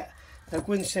ones you get. Now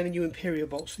Gwyn's sending you Imperial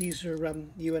bolts. These are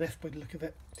UNF by the look of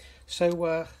it. So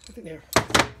I think they're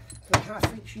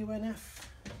 1/2 inch UNF.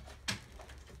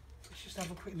 Let's just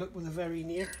have a quick look with a very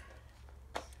near.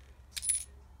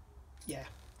 Yeah.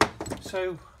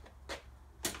 So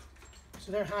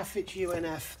they're 1/2 inch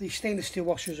UNF. These stainless steel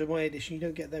washers are my edition. You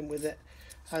don't get them with it,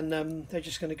 and they're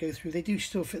just going to go through. They do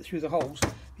still fit through the holes.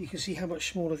 But you can see how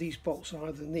much smaller these bolts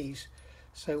are than these.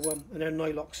 So and they're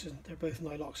Nylox, and they're both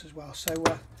Nylox as well. So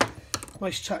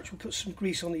nice touch. We'll put some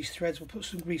grease on these threads. We'll put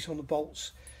some grease on the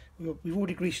bolts. We've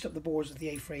already greased up the bores of the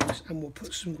A-frames, and we'll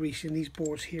put some grease in these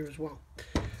bores here as well.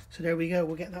 So there we go.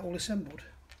 We'll get that all assembled.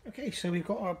 Okay, so we've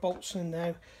got our bolts in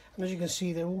now, and as you can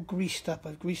see, they're all greased up.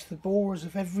 I've greased the bores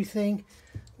of everything.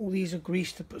 All these are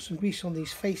greased. I put some grease on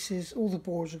these faces. All the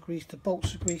bores are greased. The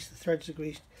bolts are greased. The threads are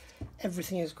greased.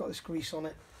 Everything has got this grease on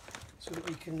it, so that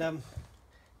we can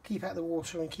keep out the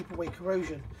water and keep away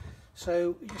corrosion.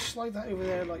 So you just slide that over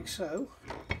there like so.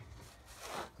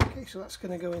 Okay, so that's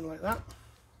going to go in like that.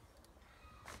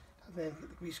 And then get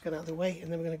the grease going out of the way,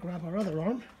 and then we're going to grab our other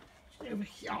arm over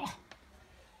here.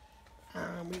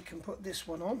 And we can put this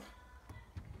one on,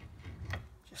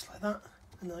 just like that.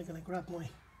 And then I'm going to grab my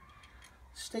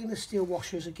stainless steel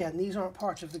washers. Again, these aren't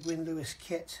part of the Gwyn Lewis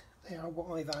kit, they are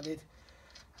what I've added.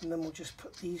 And then we'll just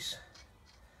put these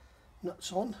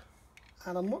nuts on.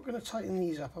 And I'm not going to tighten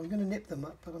these up, I'm going to nip them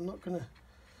up, but I'm not going to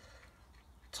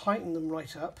tighten them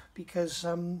right up because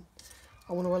I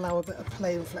want to allow a bit of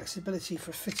play and flexibility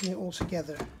for fitting it all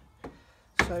together.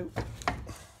 So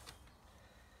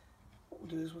what we'll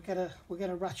do is we'll get a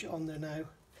ratchet on there now,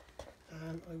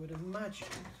 and I would imagine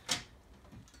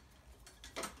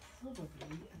probably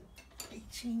an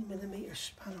 18mm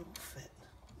spanner will fit.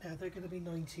 Now they're going to be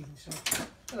 19, so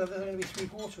they're going to be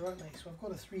 3/4, aren't they? So I've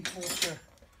got a 3/4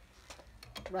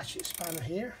 ratchet spanner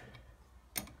here,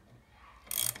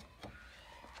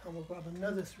 and we'll grab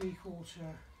another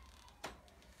 3/4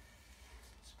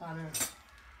 spanner,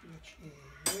 which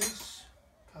is,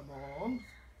 come on,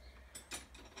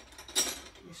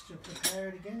 Mr.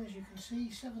 Prepared again, as you can see,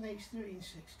 7/8,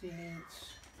 13/16.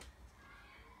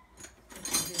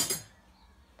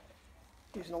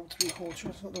 Here's an old 3/4,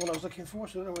 it's not the one I was looking for,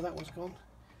 so I don't know where that one's gone.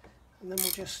 And then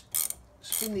we'll just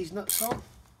spin these nuts on.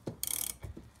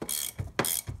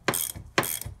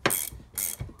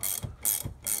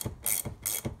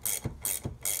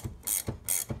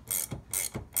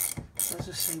 As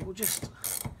I say, we'll just,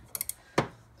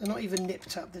 they're not even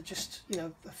nipped up, they're just, you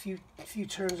know, a few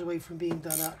turns away from being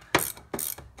done up.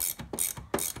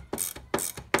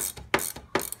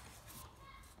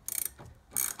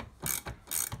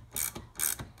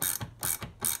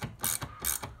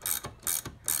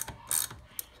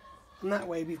 And that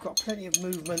way we've got plenty of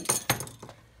movement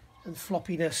and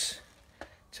floppiness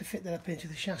to fit that up into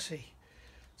the chassis.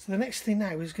 So the next thing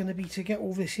now is going to be to get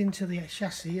all this into the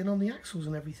chassis and on the axles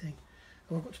and everything.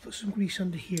 And I've got to put some grease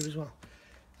under here as well.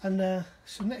 And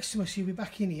so next time I see you, we'll be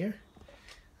back in here,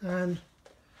 and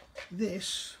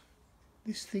this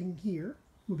thing here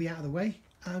will be out of the way,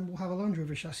 and we'll have a Land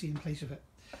Rover chassis in place of it.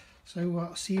 So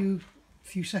I'll see you, a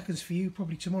few seconds for you,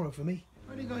 probably tomorrow for me.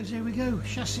 Alrighty guys, here we go.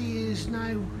 Chassis is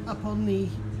now up on the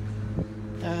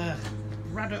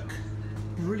Radok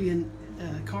brilliant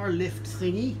car lift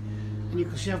thingy, and you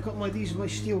can see I've got these are my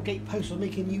steel gate posts. I'm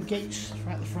making new gates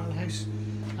throughout the front of the house,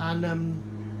 and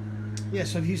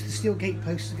yes, I've used the steel gate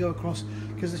posts to go across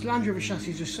because this Land Rover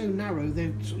chassis are so narrow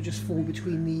they sort of just fall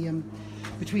between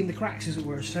the cracks, as it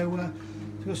were. So we've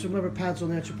got some rubber pads on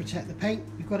there to protect the paint.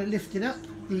 We've got it lifted up.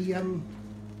 You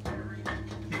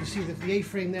can see that the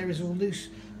A-frame there is all loose.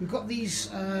 We've got these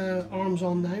arms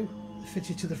on now,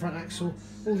 fitted to the front axle.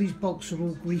 All these bolts are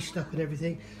all greased up and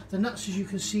everything. The nuts, as you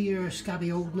can see, are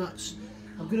scabby old nuts.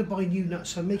 I'm going to buy new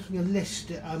nuts. I'm making a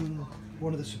list at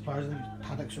one of the suppliers,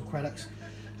 Paddocks or Credux.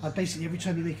 Basically, every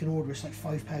time you make an order, it's like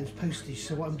 £5 postage.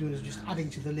 So what I'm doing is just adding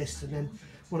to the list, and then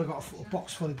when I've got a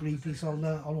box full of greavies,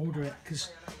 I'll order it, because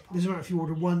it doesn't matter if you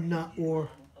order one nut or,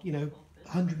 you know,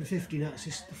 150 nuts.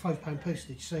 It's the £5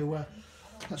 postage. So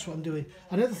that's what I'm doing.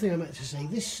 Another thing I meant to say,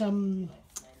 this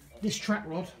track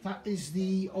rod, that is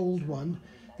the old one.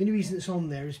 The only reason it's on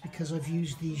there is because I've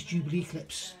used these Jubilee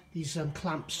clips, these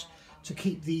clamps, to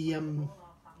keep the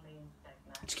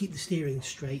steering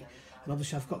straight. And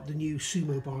obviously I've got the new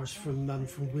Sumo bars from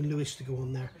Gwyn Lewis to go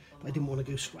on there, but I didn't want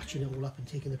to go scratching it all up and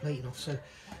taking the plating off. So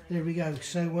there we go.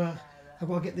 So I've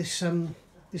got to get this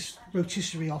this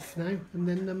rotisserie off now, and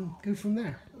then go from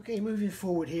there. Okay, moving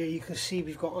forward here, you can see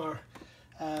we've got our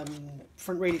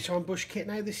front radiator arm bush kit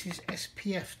now. This is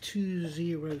SPF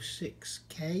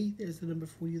 206K. There's the number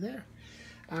for you there.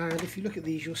 And if you look at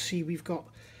these, you'll see we've got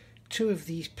two of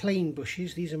these plain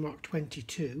bushes. These are marked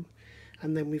 22,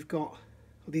 and then we've got,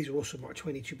 well, these are also marked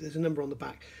 22, but there's a number on the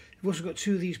back. We've also got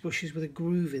two of these bushes with a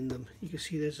groove in them. You can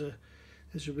see there's a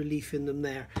relief in them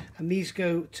there, and these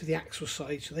go to the axle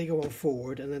side, so they go on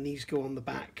forward, and then these go on the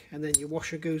back, and then your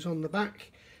washer goes on the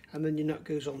back, and then your nut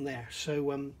goes on there.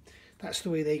 So that's the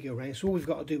way they go around. So all we've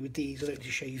got to do with these, I don't need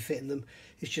to show you fitting them,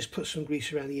 is just put some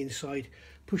grease around the inside,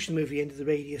 push them over the end of the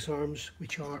radius arms,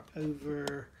 which are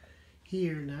over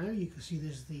here now. You can see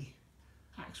there's the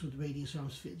axle with the radius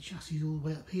arms fit, the chassis all the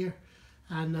way up here,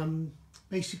 and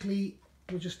basically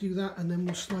we'll just do that, and then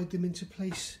we'll slide them into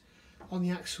place on the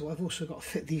axle. I've also got to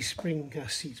fit these spring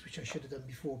seats, which I should have done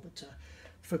before, but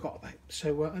forgot about.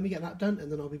 So let me get that done,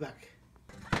 and then I'll be back.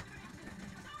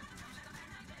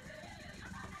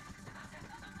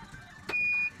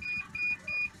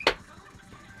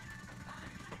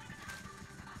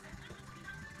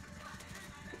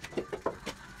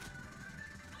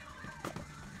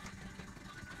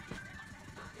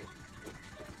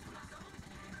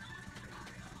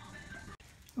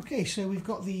 Okay, so we've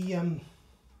got the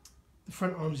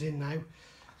front arms in now,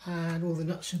 and all the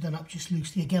nuts are done up just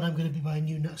loosely. Again, I'm going to be buying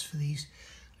new nuts for these.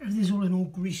 Everything's all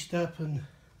greased up and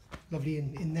lovely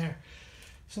in there.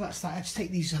 So that's that. I had to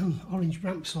take these orange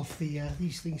ramps off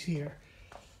these things here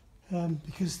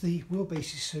because the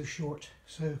wheelbase is so short.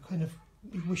 So kind of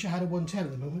wish I had a 110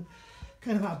 at the moment.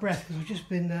 Kind of out of breath because I've just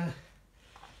been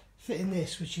fitting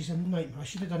this, which is a nightmare. I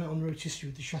should have done it on rotisserie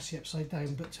with the chassis upside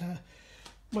down, but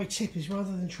my tip is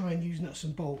rather than try and use nuts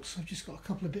and bolts, I've just got a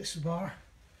couple of bits of bar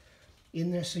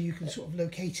in there so you can sort of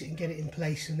locate it and get it in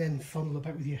place and then funnel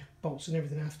about with your bolts and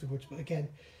everything afterwards. But again,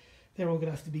 they're all going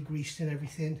to have to be greased and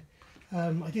everything.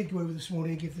 I did go over this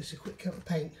morning and give this a quick coat of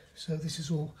paint, so this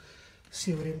is all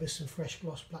sealed in with some fresh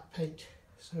gloss black paint.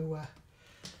 So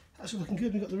that's all looking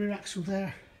good. We've got the rear axle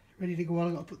there ready to go on.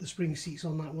 I've got to put the spring seats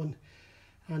on that one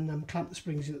and clamp the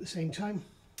springs in at the same time,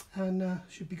 and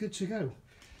should be good to go.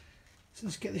 So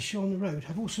let's get this show on the road.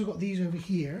 I've also got these over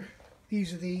here.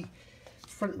 These are the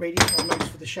front radiator mounts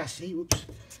for the chassis. Whoops.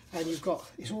 And you've got,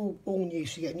 it's all new,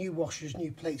 so you get new washers,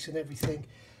 new plates and everything.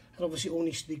 And obviously it all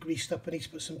needs to be greased up. I need to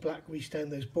put some black grease down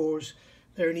those bores.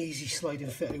 They're an easy slide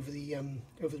and fit over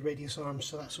the radius arms,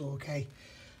 so that's all okay.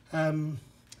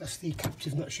 That's the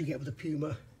captive nuts you get with the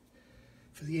Puma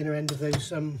for the inner end of those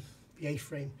the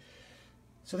A-frame.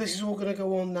 So this is all going to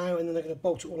go on now, and then they're going to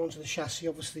bolt it all onto the chassis,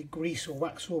 obviously grease or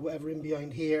wax or whatever in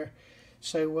behind here.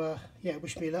 So yeah,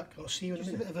 wish me luck. I'll see you in a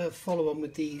minute. Just a bit of a follow on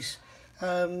with these.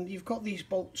 You've got these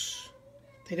bolts.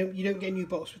 You don't get new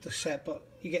bolts with the set, but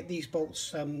you get these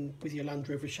bolts with your Land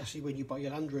Rover chassis when you buy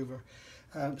your Land Rover.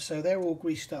 So they're all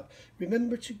greased up.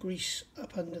 Remember to grease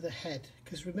up under the head,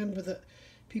 because remember that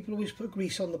people always put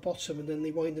grease on the bottom and then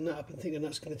they wind the nut up and think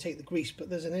that's going to take the grease, but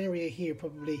there's an area here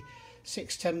probably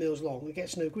 6-10 mils long that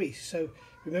gets no grease. So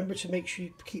remember to make sure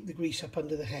you keep the grease up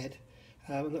under the head,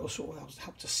 and that will sort of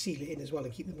help to seal it in as well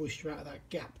and keep the moisture out of that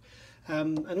gap.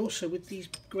 And also with these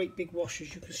great big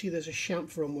washers, you can see there's a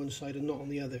chamfer on one side and not on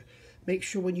the other. Make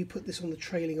sure when you put this on the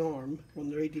trailing arm, on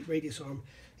the radius arm,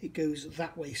 it goes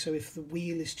that way. So if the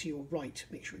wheel is to your right,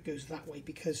 make sure it goes that way,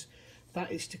 because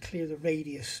that is to clear the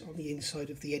radius on the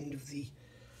inside of the end of the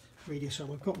radius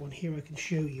arm. I've got one here I can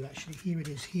show you actually. Here it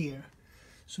is here.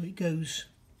 So it goes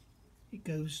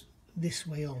this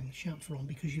way on, the chamfer on,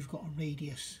 because you've got a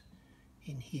radius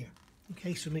in here.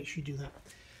 Okay, so make sure you do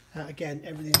that. Again,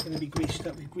 everything's going to be greased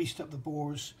up. We've greased up the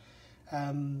bores.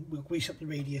 We'll grease up the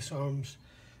radius arms.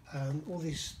 All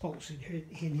these bolts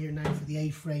in here now for the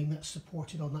A-frame, that's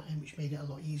supported on that end, which made it a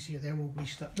lot easier. They're all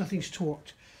greased up. Nothing's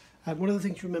torqued. One of the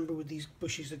things to remember with these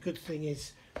bushes, the good thing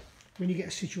is when you get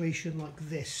a situation like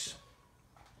this,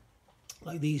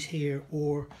 like these here,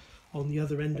 or on the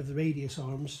other end of the radius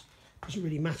arms, doesn't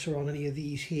really matter on any of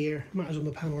these here, it matters on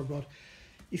the panel rod.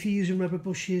 If you're using rubber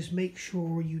bushes, make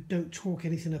sure you don't torque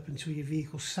anything up until your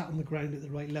vehicle's sat on the ground at the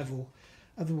right level.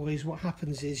 Otherwise what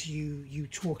happens is you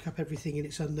torque up everything in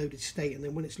its unloaded state, and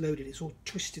then when it's loaded it's all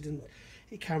twisted and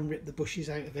it can rip the bushes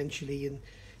out eventually, and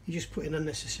you just put an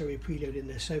unnecessary preload in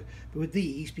there. So, but with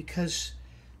these, because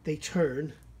they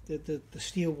turn, the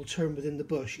steel will turn within the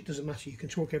bush, it doesn't matter, you can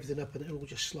torque everything up and it'll all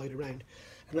just slide around.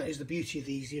 And that is the beauty of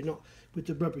these. You're not, with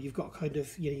the rubber, you've got kind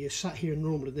of, you know, you're sat here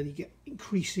normal and then you get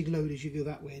increasing load as you go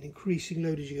that way and increasing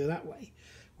load as you go that way.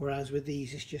 Whereas with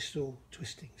these, it's just all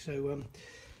twisting. So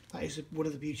that is one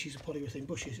of the beauties of polyurethane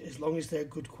bushes, as long as they're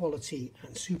good quality,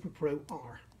 and Super Pro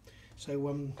are. So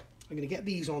I'm going to get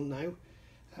these on now.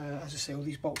 As I say, all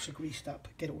these bolts are greased up,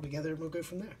 get it all together and we'll go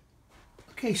from there.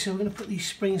 Okay, so we're going to put these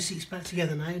spring seats back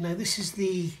together now. Now this is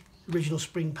the original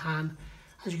spring pan.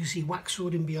 As you can see, wax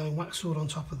sword in behind, wax sword on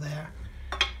top of there.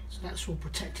 So that's all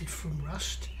protected from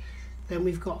rust. Then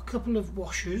we've got a couple of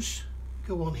washers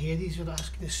go on here. These are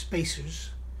asking us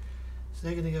spacers. So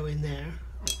they're going to go in there,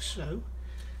 like so.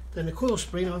 Then the coil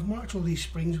spring, I've marked all these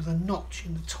springs with a notch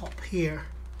in the top here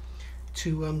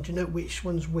to denote which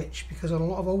one's which, because on a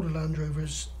lot of older Land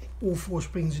Rovers, all four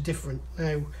springs are different.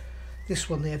 Now, this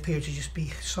one, they appear to just be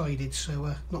sided,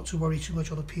 so not to worry too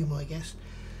much on a Puma, I guess.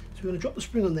 So we're going to drop the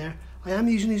spring on there. I am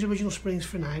using these original springs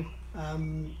for now.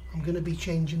 I'm going to be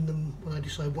changing them when I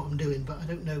decide what I'm doing, but I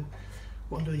don't know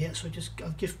what I'm doing yet, so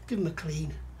I'll give them a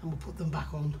clean and we'll put them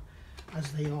back on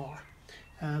as they are.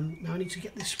 Now I need to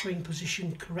get this spring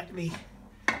positioned correctly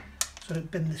so I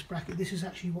don't bend this bracket. This is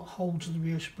actually what holds the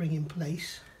rear spring in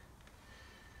place.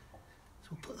 So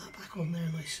we'll put that back on there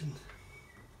nice and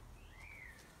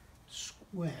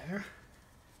square.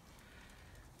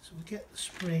 So we'll get the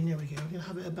spring, there we go, we're going to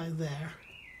have it about there.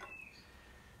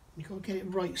 You've got to get it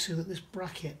right so that this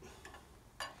bracket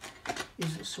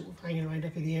isn't sort of hanging around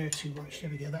up in the air too much. There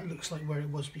we go, that looks like where it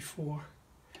was before.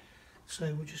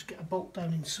 So we'll just get a bolt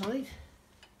down inside.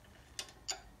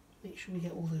 Make sure we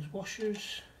get all those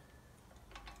washers.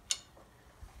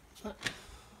 that.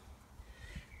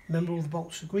 Remember, all the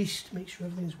bolts are greased, make sure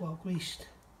everything's well greased,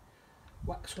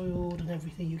 wax oiled and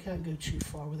everything. You can't go too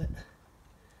far with it.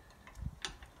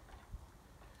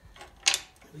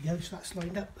 There we go, so that's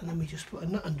lined up, and then we just put a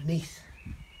nut underneath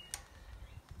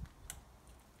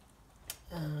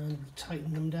and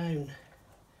tighten them down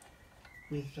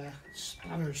with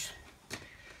spanners.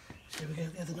 So there we go,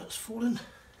 the other nut's fallen.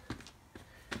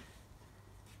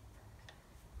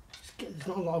 There's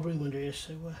not a lot of room under here,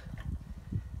 so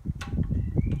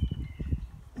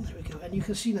there we go. And you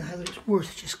can see now how it's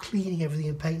worth just cleaning everything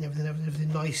and painting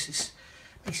everything nice. It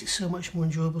makes it so much more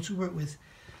enjoyable to work with.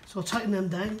 So I'll tighten them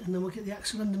down and then we'll get the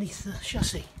axle underneath the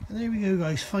chassis. And there we go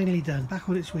guys, finally done, back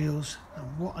on its wheels.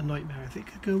 And what a nightmare, if it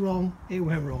could go wrong, it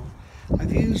went wrong.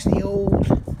 I've used the old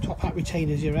top hat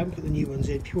retainers here, I haven't put the new ones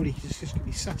in, purely because it's just going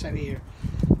to be sat out here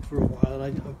for a while.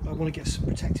 And I want to get some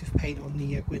protective paint on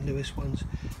the windowless ones.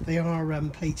 They are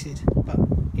plated, but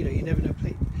you know, you never know,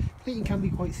 plating can be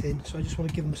quite thin, so I just want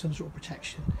to give them some sort of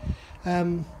protection.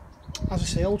 As I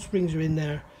say, old springs are in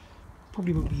there.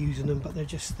 Probably won't be using them, but they're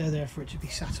there for it to be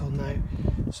sat on now.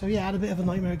 So yeah, I had a bit of a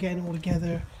nightmare getting it all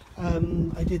together.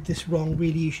 I did this wrong.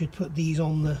 Really, you should put these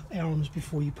on the arms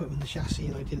before you put them in the chassis,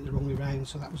 and I did it the wrong way around,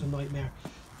 so that was a nightmare.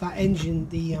 That engine,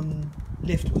 the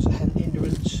lift was a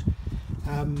hindrance.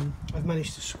 I've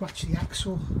managed to scratch the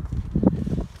axle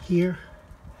here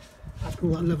after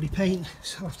all that lovely paint,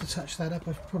 so I'll have to touch that up.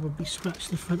 I've probably scratched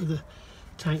the front of the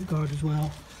tank guard as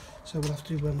well, so we'll have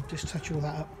to just touch all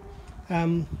that up.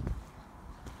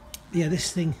 Yeah,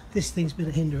 this thing's been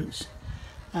a hindrance.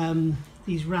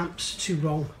 These ramps too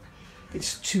long.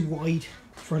 It's too wide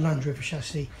for a Land Rover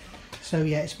chassis. So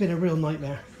yeah, it's been a real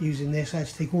nightmare using this. I had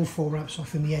to take all 4 ramps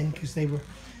off in the end because they were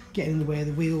getting in the way of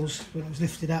the wheels when it was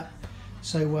lifted up.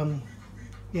 So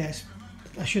yeah,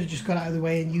 I should have just got out of the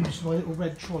way and used my little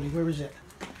red trolley. Where is it?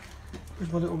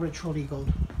 Where's my little red trolley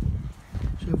gone?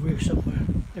 It's over here somewhere.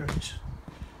 There it is.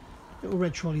 Little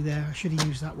red trolley there. I should have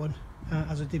used that one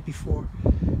as I did before,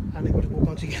 and it would have all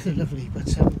gone together lovely. But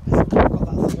I think I've got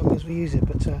that thing on as we use it.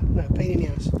 But no, pain in the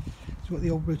ass. So we've got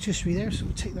the old rotisserie there, so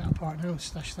we'll take that apart now and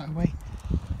stash that away.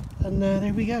 And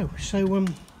there we go. So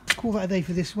call that a day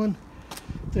for this one.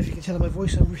 Don't know if you can tell in my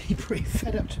voice, I'm really pretty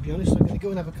fed up, to be honest. I'm going to go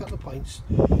and have a couple of pints.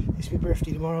 It's my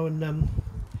birthday tomorrow, and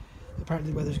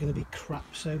apparently the weather's going to be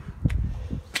crap, so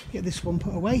get this one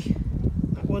put away,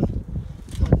 that one,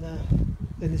 and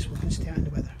then this one can stay out in the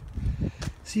weather.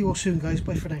 See you all soon guys,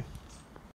 bye for now.